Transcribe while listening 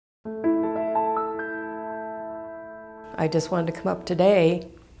I just wanted to come up today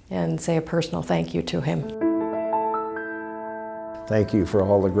and say a personal thank you to him. Thank you for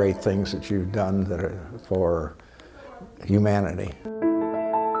all the great things that you've done for humanity.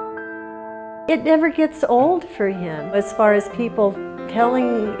 It never gets old for him as far as people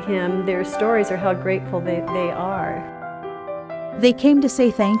telling him their stories or how grateful they are. They came to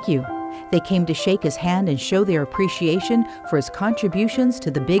say thank you. They came to shake his hand and show their appreciation for his contributions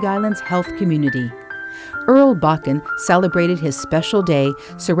to the Big Island's health community. Earl Bakken celebrated his special day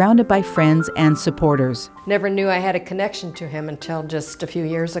surrounded by friends and supporters. Never knew I had a connection to him until just a few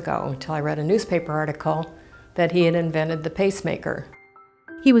years ago, until I read a newspaper article that he had invented the pacemaker.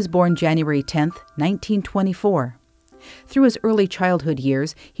 He was born January 10, 1924. Through his early childhood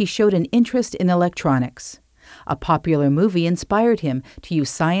years, he showed an interest in electronics. A popular movie inspired him to use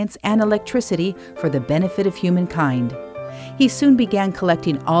science and electricity for the benefit of humankind. He soon began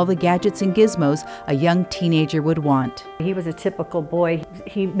collecting all the gadgets and gizmos a young teenager would want. He was a typical boy.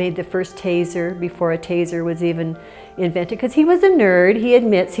 He made the first taser before a taser was even invented, because he was a nerd. He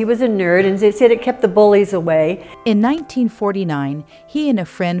admits he was a nerd, and they said it kept the bullies away. In 1949, he and a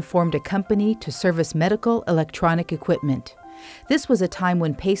friend formed a company to service medical electronic equipment. This was a time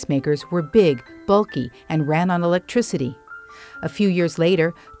when pacemakers were big, bulky, and ran on electricity. A few years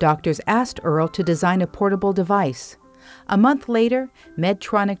later, doctors asked Earl to design a portable device. A month later,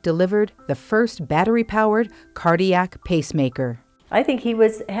 Medtronic delivered the first battery-powered cardiac pacemaker. I think he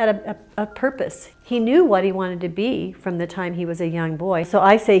had a purpose. He knew what he wanted to be from the time he was a young boy. So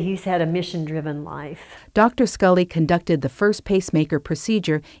I say he's had a mission-driven life. Dr. Scully conducted the first pacemaker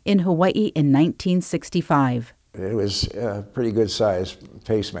procedure in Hawaii in 1965. It was a pretty good size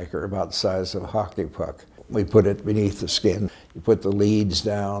pacemaker, about the size of a hockey puck. We put it beneath the skin. You put the leads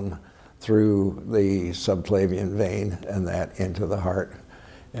down through the subclavian vein and that into the heart,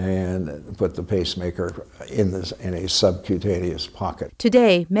 and put the pacemaker in a subcutaneous pocket.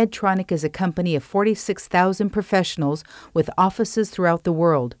 Today, Medtronic is a company of 46,000 professionals with offices throughout the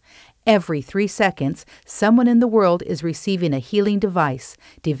world. Every 3 seconds, someone in the world is receiving a healing device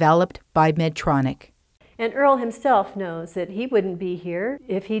developed by Medtronic. And Earl himself knows that he wouldn't be here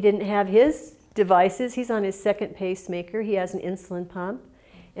if he didn't have his devices. He's on his second pacemaker. He has an insulin pump.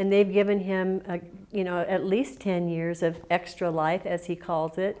 And they've given him, at least 10 years of extra life, as he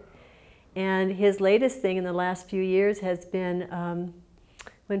calls it. And his latest thing in the last few years has been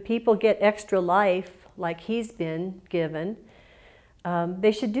when people get extra life, like he's been given,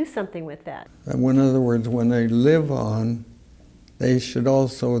 they should do something with that. In other words, when they live on, they should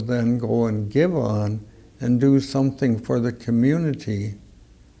also then go and give on and do something for the community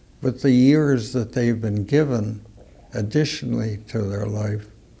with the years that they've been given additionally to their life.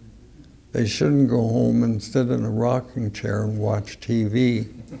 They shouldn't go home and sit in a rocking chair and watch TV.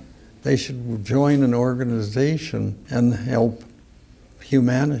 They should join an organization and help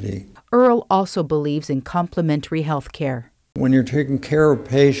humanity. Earl also believes in complementary health care. When you're taking care of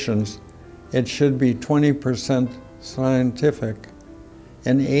patients, it should be 20% scientific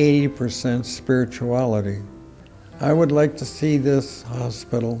and 80% spirituality. I would like to see this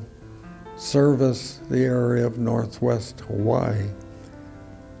hospital service the area of Northwest Hawaii,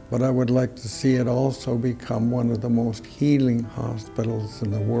 but I would like to see it also become one of the most healing hospitals in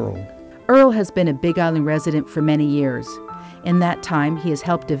the world. Earl has been a Big Island resident for many years. In that time, he has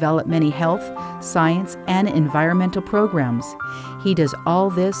helped develop many health, science, and environmental programs. He does all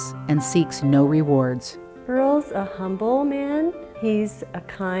this and seeks no rewards. Earl's a humble man. He's a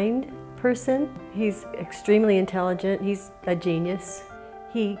kind person. He's extremely intelligent. He's a genius.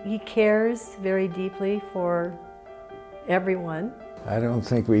 He cares very deeply for everyone. I don't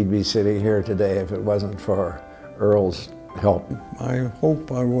think we'd be sitting here today if it wasn't for Earl's help. I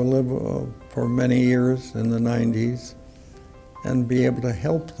hope I will live for many years in the 90s and be able to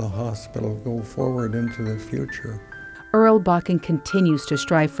help the hospital go forward into the future. Earl Bakken continues to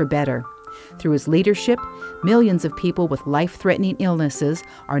strive for better. Through his leadership, millions of people with life-threatening illnesses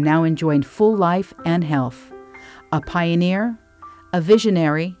are now enjoying full life and health. A pioneer, a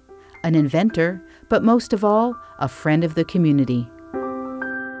visionary, an inventor, but most of all, a friend of the community.